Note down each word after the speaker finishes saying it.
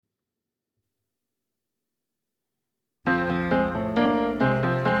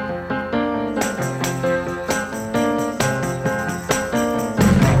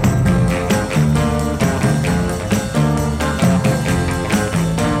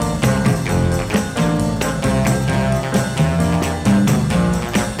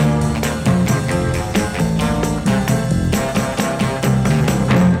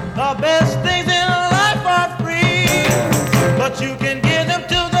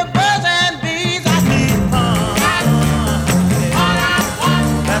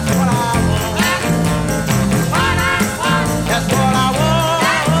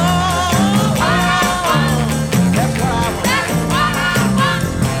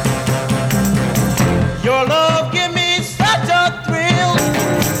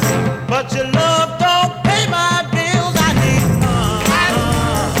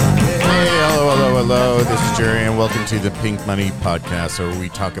welcome to the Pink Money Podcast, where we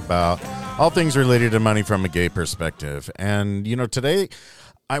talk about all things related to money from a gay perspective. And, today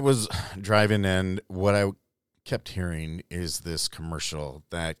I was driving and what I kept hearing is this commercial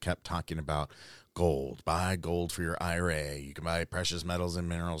that kept talking about gold. Buy gold for your IRA. You can buy precious metals and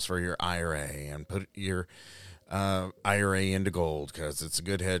minerals for your IRA and put your IRA into gold because it's a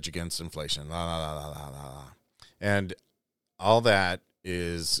good hedge against inflation. La, la, la, la, la, la. And all that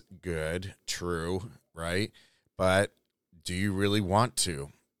is good, true, right? But do you really want to?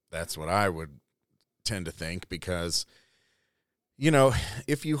 That's what I would tend to think, because,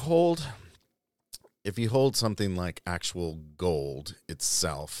 if you hold something like actual gold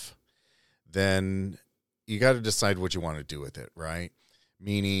itself, then you got to decide what you want to do with it, right?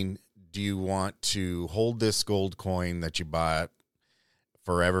 Meaning, do you want to hold this gold coin that you bought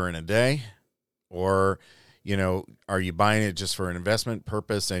forever and a day? Or, are you buying it just for an investment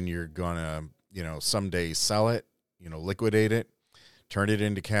purpose and you're going to, someday sell it, liquidate it, turn it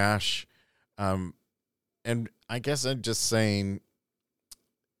into cash? And I guess I'm just saying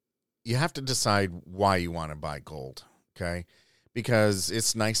you have to decide why you want to buy gold, okay? Because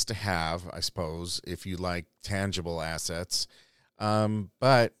it's nice to have, I suppose, if you like tangible assets.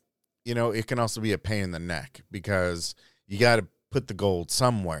 But, it can also be a pain in the neck because you got to put the gold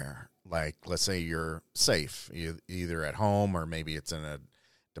somewhere. Like, let's say you're safe, either at home or maybe it's in a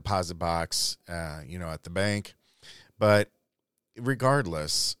deposit box, at the bank. But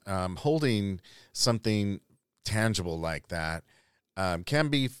regardless, holding something tangible like that can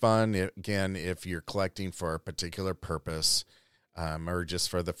be fun, again, if you're collecting for a particular purpose or just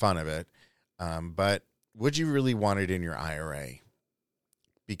for the fun of it. But would you really want it in your IRA?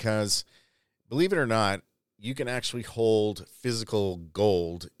 Because, believe it or not, you can actually hold physical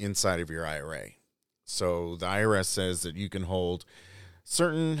gold inside of your IRA. So the IRS says that you can hold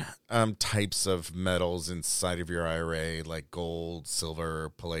certain types of metals inside of your IRA, like gold, silver,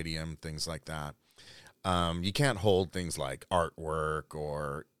 palladium, things like that. You can't hold things like artwork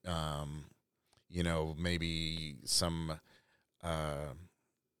or, maybe some,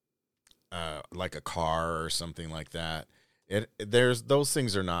 like a car or something like that. Those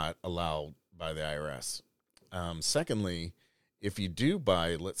things are not allowed by the IRS. Secondly, if you do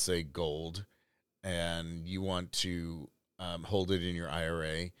buy, let's say, gold and you want to hold it in your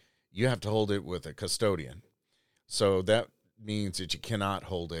IRA, you have to hold it with a custodian. So that means that you cannot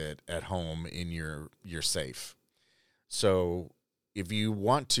hold it at home in your safe. So if you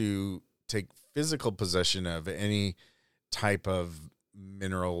want to take physical possession of any type of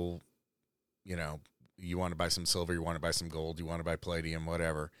mineral, you want to buy some silver, you want to buy some gold, you want to buy palladium,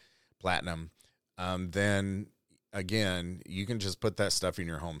 whatever, platinum, then again, you can just put that stuff in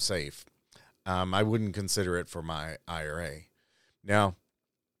your home safe. I wouldn't consider it for my IRA. Now,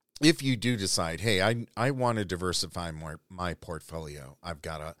 if you do decide, hey, I want to diversify my portfolio, I've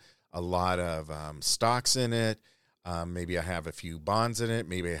got a lot of stocks in it, maybe I have a few bonds in it,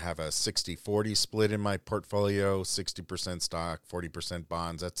 maybe I have a 60-40 split in my portfolio, 60% stock, 40%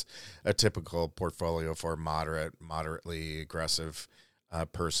 bonds. That's a typical portfolio for a moderately aggressive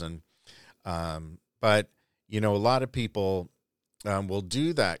person. But, a lot of people will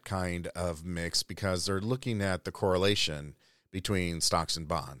do that kind of mix because they're looking at the correlation between stocks and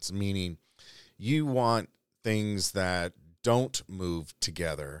bonds, meaning you want things that don't move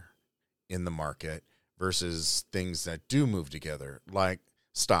together in the market versus things that do move together, like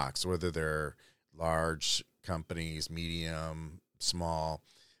stocks, whether they're large companies, medium, small.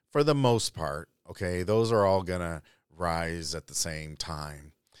 For the most part, okay, those are all going to rise at the same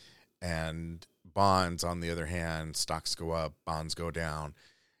time. And bonds, on the other hand, stocks go up, bonds go down.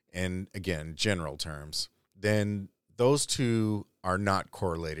 And again, general terms, then those two are not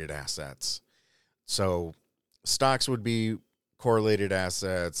correlated assets. So stocks would be correlated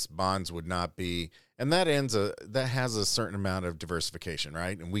assets, bonds would not be. And that has a certain amount of diversification,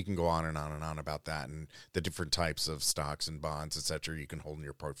 right? And we can go on and on and on about that and the different types of stocks and bonds, et cetera, you can hold in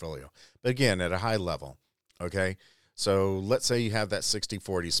your portfolio. But again, at a high level, okay? So let's say you have that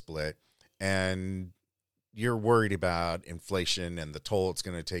 60-40 split and you're worried about inflation and the toll it's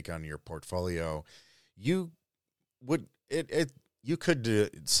going to take on your portfolio. You could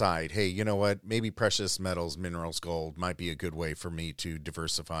decide, hey, you know what, maybe precious metals, minerals, gold might be a good way for me to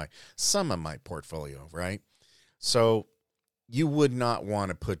diversify some of my portfolio, right? So you would not want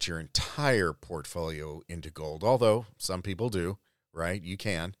to put your entire portfolio into gold, although some people do, right? You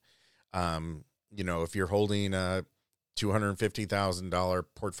can. If you're holding a $250,000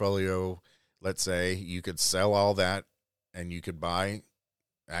 portfolio, let's say, you could sell all that and you could buy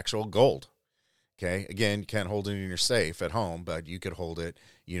actual gold. Okay. Again, you can't hold it in your safe at home, but you could hold it,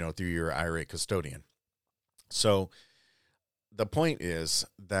 through your IRA custodian. So the point is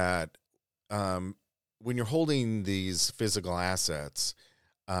that when you're holding these physical assets,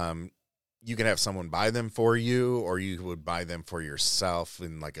 you can have someone buy them for you, or you would buy them for yourself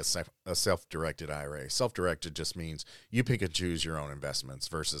in like a self-directed IRA. Self-directed just means you pick and choose your own investments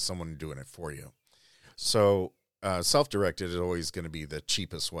versus someone doing it for you. So self-directed is always going to be the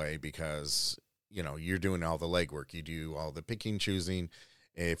cheapest way because, you're doing all the legwork. You do all the picking, choosing.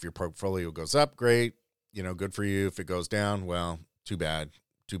 If your portfolio goes up, great. Good for you. If it goes down, well, too bad.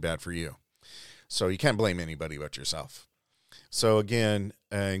 Too bad for you. So you can't blame anybody but yourself. So again,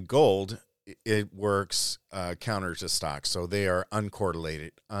 gold, it works counter to stocks. So they are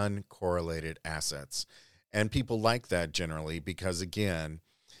uncorrelated assets. And people like that generally because, again,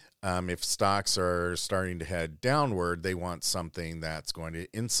 if stocks are starting to head downward, they want something that's going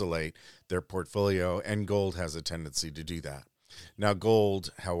to insulate their portfolio, and gold has a tendency to do that. Now,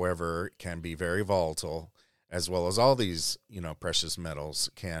 gold, however, can be very volatile, as well as all these, precious metals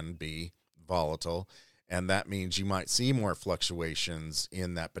can be volatile. And that means you might see more fluctuations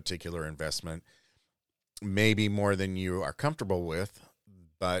in that particular investment, maybe more than you are comfortable with,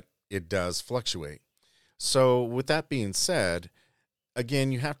 but it does fluctuate. So with that being said,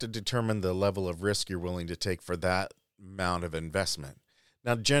 again, you have to determine the level of risk you're willing to take for that amount of investment.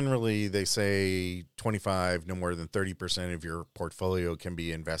 Now, generally, they say 25, no more than 30% of your portfolio can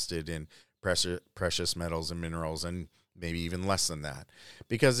be invested in precious metals and minerals, and maybe even less than that.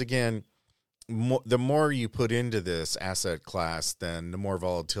 Because, again, the more you put into this asset class, then the more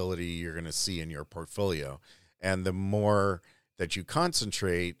volatility you're going to see in your portfolio. And the more that you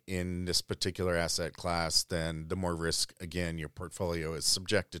concentrate in this particular asset class, then the more risk, again, your portfolio is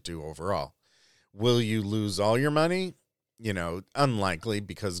subjected to overall. Will you lose all your money? Unlikely,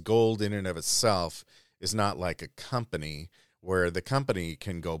 because gold in and of itself is not like a company where the company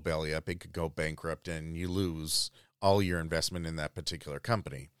can go belly up, it could go bankrupt, and you lose all your investment in that particular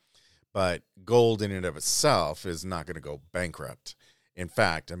company. But gold in and of itself is not going to go bankrupt. In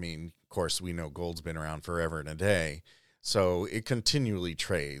fact, of course, we know gold's been around forever and a day, so it continually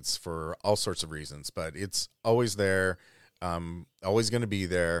trades for all sorts of reasons, but it's always there, always going to be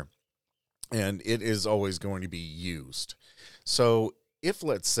there, and it is always going to be used. So if,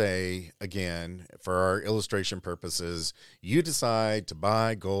 let's say, again, for our illustration purposes, you decide to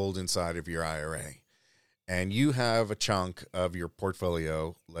buy gold inside of your IRA, and you have a chunk of your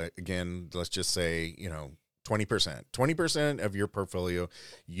portfolio, again, let's just say, 20%. 20% of your portfolio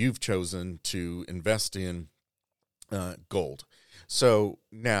you've chosen to invest in gold. So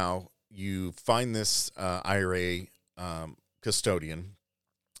now you find this IRA custodian,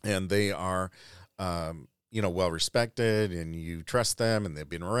 and they are, well respected, and you trust them, and they've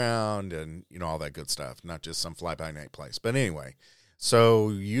been around, and all that good stuff. Not just some fly by night place. But anyway, so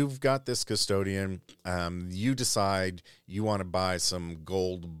you've got this custodian. You decide you want to buy some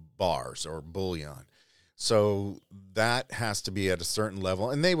gold bars or bullion. So that has to be at a certain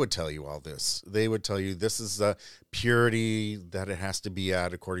level, and they would tell you all this. They would tell you this is the purity that it has to be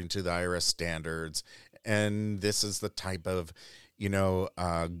at according to the IRS standards, and this is the type of,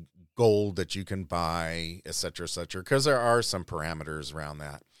 gold that you can buy, et cetera, because there are some parameters around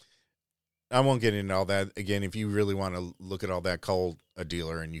that. I won't get into all that. Again, if you really want to look at all that, call a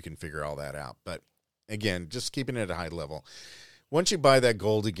dealer and you can figure all that out. But again, just keeping it at a high level. Once you buy that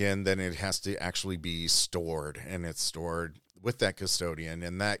gold again, then it has to actually be stored, and it's stored with that custodian,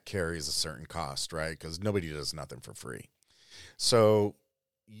 and that carries a certain cost, right? Because nobody does nothing for free. So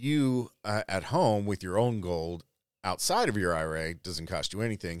you at home with your own gold outside of your IRA doesn't cost you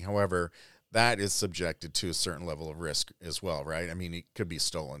anything. However, that is subjected to a certain level of risk as well, right? It could be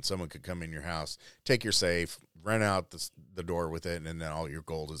stolen. Someone could come in your house, take your safe, run out the door with it, and then all your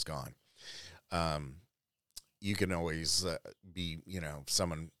gold is gone. You can always be,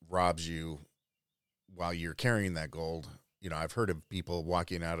 someone robs you while you're carrying that gold. I've heard of people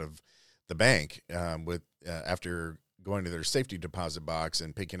walking out of the bank with after going to their safety deposit box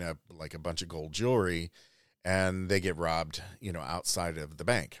and picking up like a bunch of gold jewelry, and they get robbed, outside of the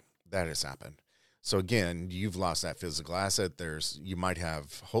bank. That has happened. So again, you've lost that physical asset.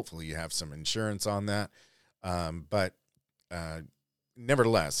 Hopefully you have some insurance on that. But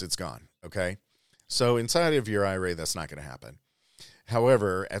nevertheless, it's gone. Okay. So inside of your IRA, that's not going to happen.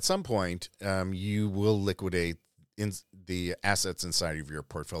 However, at some point, you will liquidate in the assets inside of your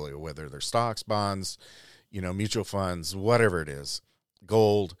portfolio, whether they're stocks, bonds, mutual funds, whatever it is,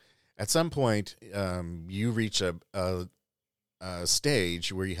 gold. At some point, you reach a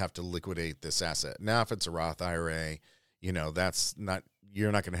stage where you have to liquidate this asset. Now, if it's a Roth IRA, you're not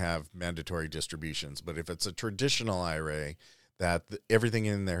going to have mandatory distributions. But if it's a traditional IRA that everything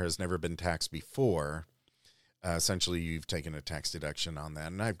in there has never been taxed before, essentially you've taken a tax deduction on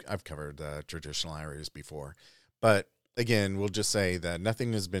that. And I've covered traditional IRAs before. But again, we'll just say that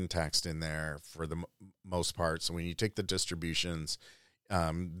nothing has been taxed in there for the most part. So when you take the distributions,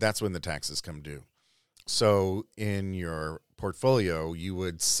 that's when the taxes come due. So in your portfolio, you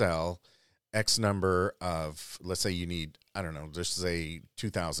would sell X number of, let's say you need, I don't know, just say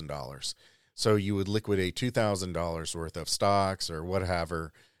 $2,000. So you would liquidate $2,000 worth of stocks or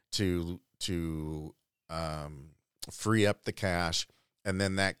whatever to free up the cash. And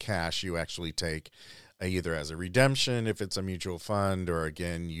then that cash you actually take either as a redemption if it's a mutual fund, or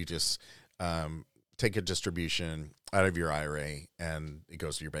again, you just take a distribution out of your IRA and it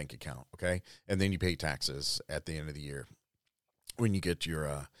goes to your bank account, okay? And then you pay taxes at the end of the year when you get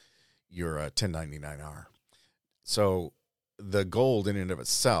your 1099-R. So the gold in and of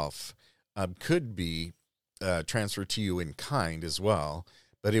itself could be transferred to you in kind as well,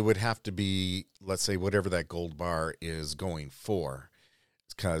 but it would have to be, let's say, whatever that gold bar is going for,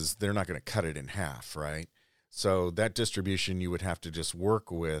 because they're not going to cut it in half, right? So that distribution, you would have to just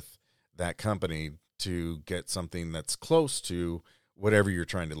work with that company to get something that's close to whatever you're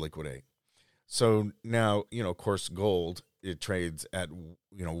trying to liquidate. So now, of course, gold, it trades at,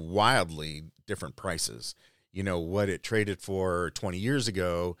 wildly different prices. What it traded for 20 years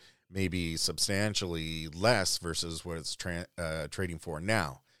ago may be substantially less versus what it's trading for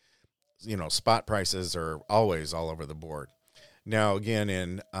now. Spot prices are always all over the board. Now, again,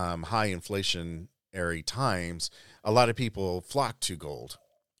 in high inflationary times, a lot of people flock to gold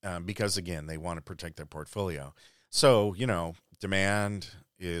because, again, they want to protect their portfolio. So, demand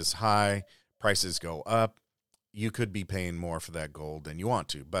is high, prices go up. You could be paying more for that gold than you want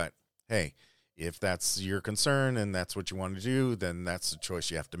to. But, hey, if that's your concern and that's what you want to do, then that's the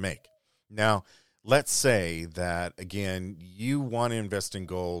choice you have to make. Now, let's say that, again, you want to invest in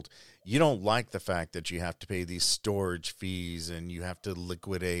gold. You don't like the fact that you have to pay these storage fees and you have to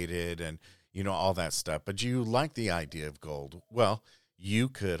liquidate it and, all that stuff. But you like the idea of gold. Well, you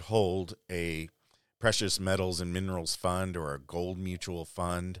could hold a precious metals and minerals fund or a gold mutual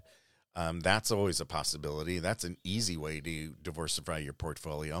fund. That's always a possibility. That's an easy way to diversify your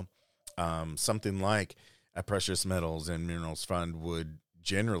portfolio. Something like a precious metals and minerals fund would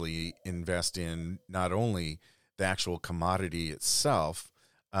generally invest in not only the actual commodity itself,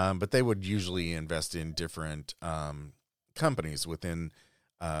 but they would usually invest in different companies within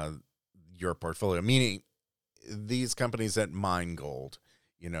your portfolio, meaning these companies that mine gold,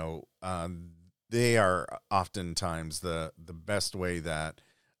 they are oftentimes the best way that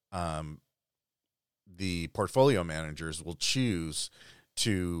the portfolio managers will choose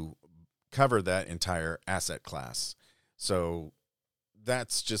to cover that entire asset class. So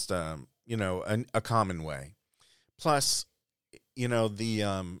that's just a common way. Plus,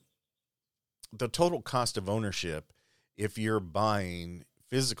 the total cost of ownership, if you're buying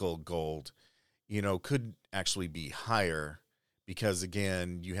physical gold, could actually be higher because,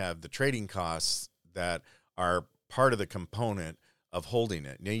 again, you have the trading costs that are part of the component of holding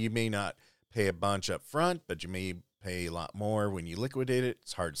it. Now, you may not pay a bunch up front, but you may pay a lot more when you liquidate it.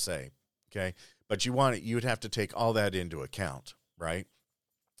 It's hard to say, okay? But you would have to take all that into account, right?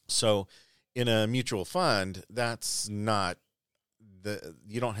 So in a mutual fund, that's not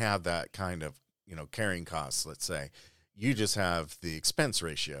you don't have that kind of, carrying costs, let's say. You just have the expense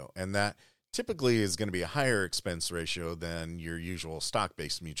ratio, and that typically is going to be a higher expense ratio than your usual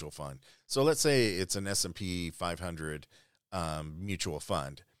stock-based mutual fund. So let's say it's an S&P 500 mutual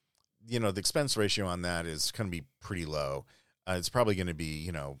fund. The expense ratio on that is going to be pretty low. It's probably going to be,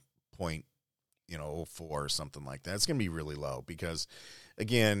 0.04 or something like that. It's going to be really low because,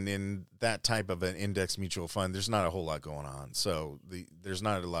 again, in that type of an index mutual fund, there's not a whole lot going on. So there's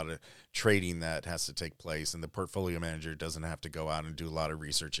not a lot of trading that has to take place, and the portfolio manager doesn't have to go out and do a lot of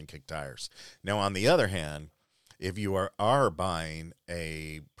research and kick tires. Now, on the other hand, if you are buying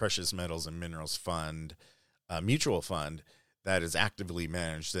a precious metals and minerals fund, mutual fund that is actively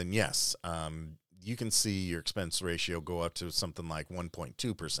managed, then yes, you can see your expense ratio go up to something like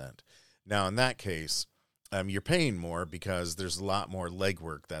 1.2%. Now, in that case, you're paying more because there's a lot more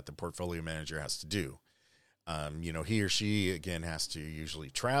legwork that the portfolio manager has to do. He or she, again, has to usually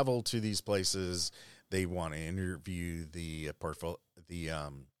travel to these places. They want to interview the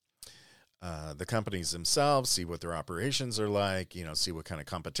companies themselves, see what their operations are like, see what kind of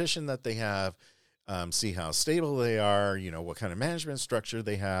competition that they have, see how stable they are, what kind of management structure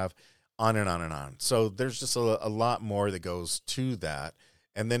they have, on and on and on. So there's just a lot more that goes to that.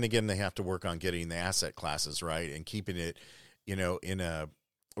 And then again, they have to work on getting the asset classes right and keeping it, in a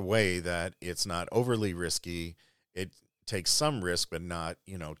way that it's not overly risky. It takes some risk, but not,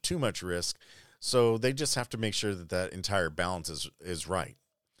 too much risk. So they just have to make sure that that entire balance is right.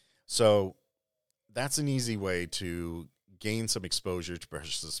 So that's an easy way to gain some exposure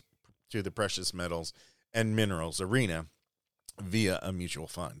to the precious metals and minerals arena via a mutual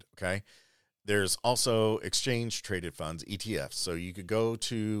fund. Okay. There's also exchange traded funds, ETFs. So you could go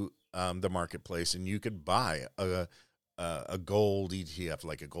to the marketplace and you could buy a gold ETF,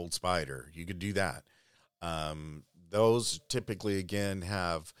 like a gold spider. You could do that. Those typically, again,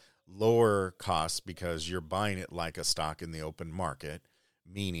 have lower costs because you're buying it like a stock in the open market,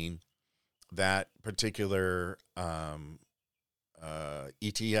 meaning that particular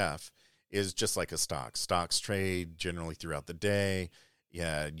ETF is just like a stock. Stocks trade generally throughout the day.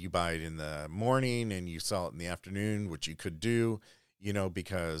 Yeah, you buy it in the morning and you sell it in the afternoon, which you could do,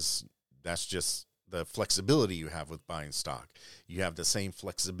 because that's just the flexibility you have with buying stock. You have the same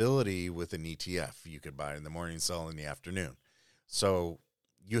flexibility with an ETF. You could buy it in the morning, sell it in the afternoon. So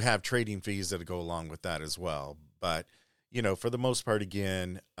you have trading fees that go along with that as well. But, for the most part,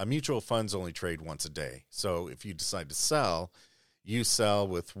 again, mutual funds only trade once a day. So if you decide to sell, you sell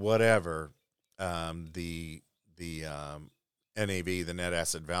with whatever the NAV, the net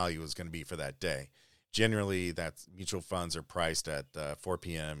asset value, is going to be for that day. Generally, mutual funds are priced at 4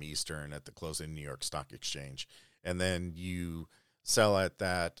 p.m. Eastern at the closing New York Stock Exchange. And then you sell at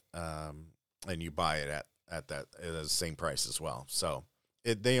that and you buy it at the same price as well. So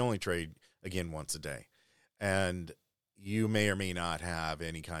they only trade, again, once a day. And you may or may not have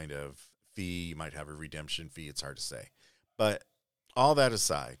any kind of fee. You might have a redemption fee. It's hard to say. But all that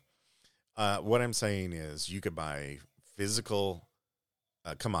aside, what I'm saying is you could buy physical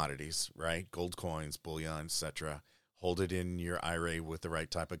commodities, right? Gold coins, bullion, etc. Hold it in your IRA with the right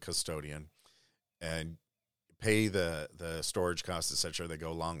type of custodian and pay the storage costs, etc. that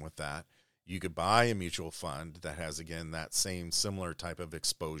go along with that. You could buy a mutual fund that has, again, that same similar type of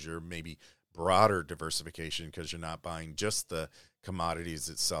exposure, maybe broader diversification because you're not buying just the commodities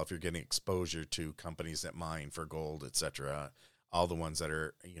itself. You're getting exposure to companies that mine for gold, etc. All the ones that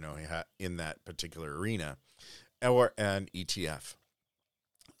are, in that particular arena, or an ETF.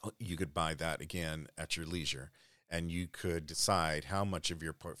 You could buy that, again, at your leisure, and you could decide how much of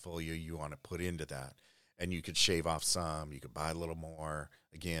your portfolio you want to put into that, and you could shave off some. You could buy a little more.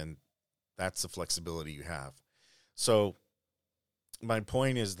 Again, that's the flexibility you have. So my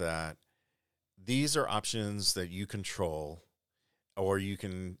point is that these are options that you control, or you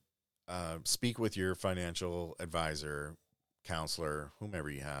can speak with your financial advisor, counselor,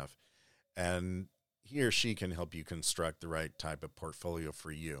 whomever you have, and he or she can help you construct the right type of portfolio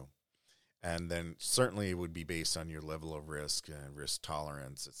for you. And then certainly it would be based on your level of risk and risk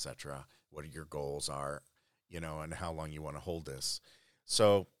tolerance, etc., what your goals are, and how long you want to hold this.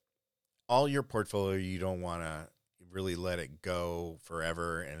 So all your portfolio, you don't want to really let it go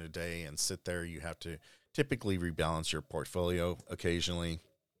forever in a day and sit there. You have to typically rebalance your portfolio occasionally.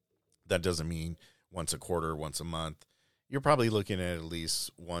 That doesn't mean once a quarter, once a month. You're probably looking at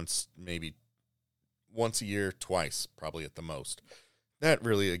least once, maybe once a year, twice, probably at the most. That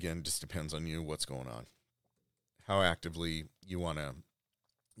really, again, just depends on you, what's going on, how actively you want to,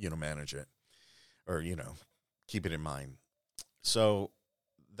 manage it or, keep it in mind. So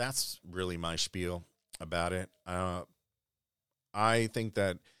that's really my spiel about it. I think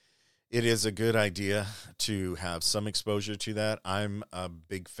that it is a good idea to have some exposure to that. I'm a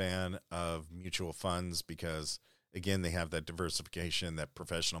big fan of mutual funds because, again, they have that diversification, that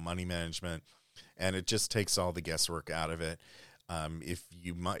professional money management, and it just takes all the guesswork out of it. If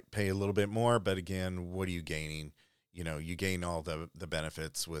you might pay a little bit more, but again, what are you gaining? You gain all the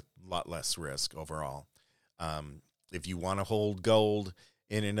benefits with a lot less risk overall. If you want to hold gold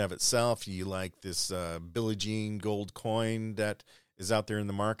in and of itself, you like this Billie Jean gold coin that is out there in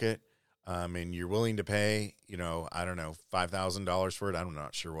the market, and you're willing to pay, I don't know, $5,000 for it. I'm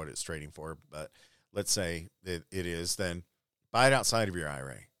not sure what it's trading for, but let's say that it is, then buy it outside of your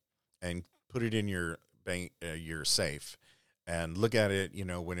IRA and put it in your bank, your safe, and look at it,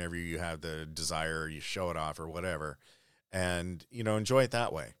 whenever you have the desire, you show it off or whatever, and, enjoy it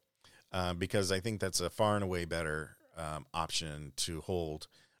that way. Because I think that's a far and away better option to hold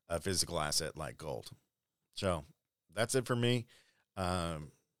a physical asset like gold. So that's it for me. What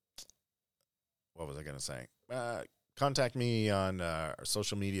was I going to say? Contact me on our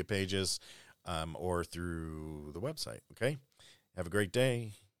social media pages or through the website. Okay. Have a great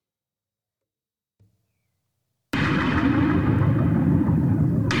day.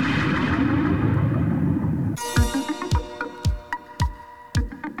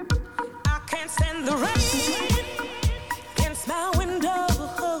 I can't stand the rain.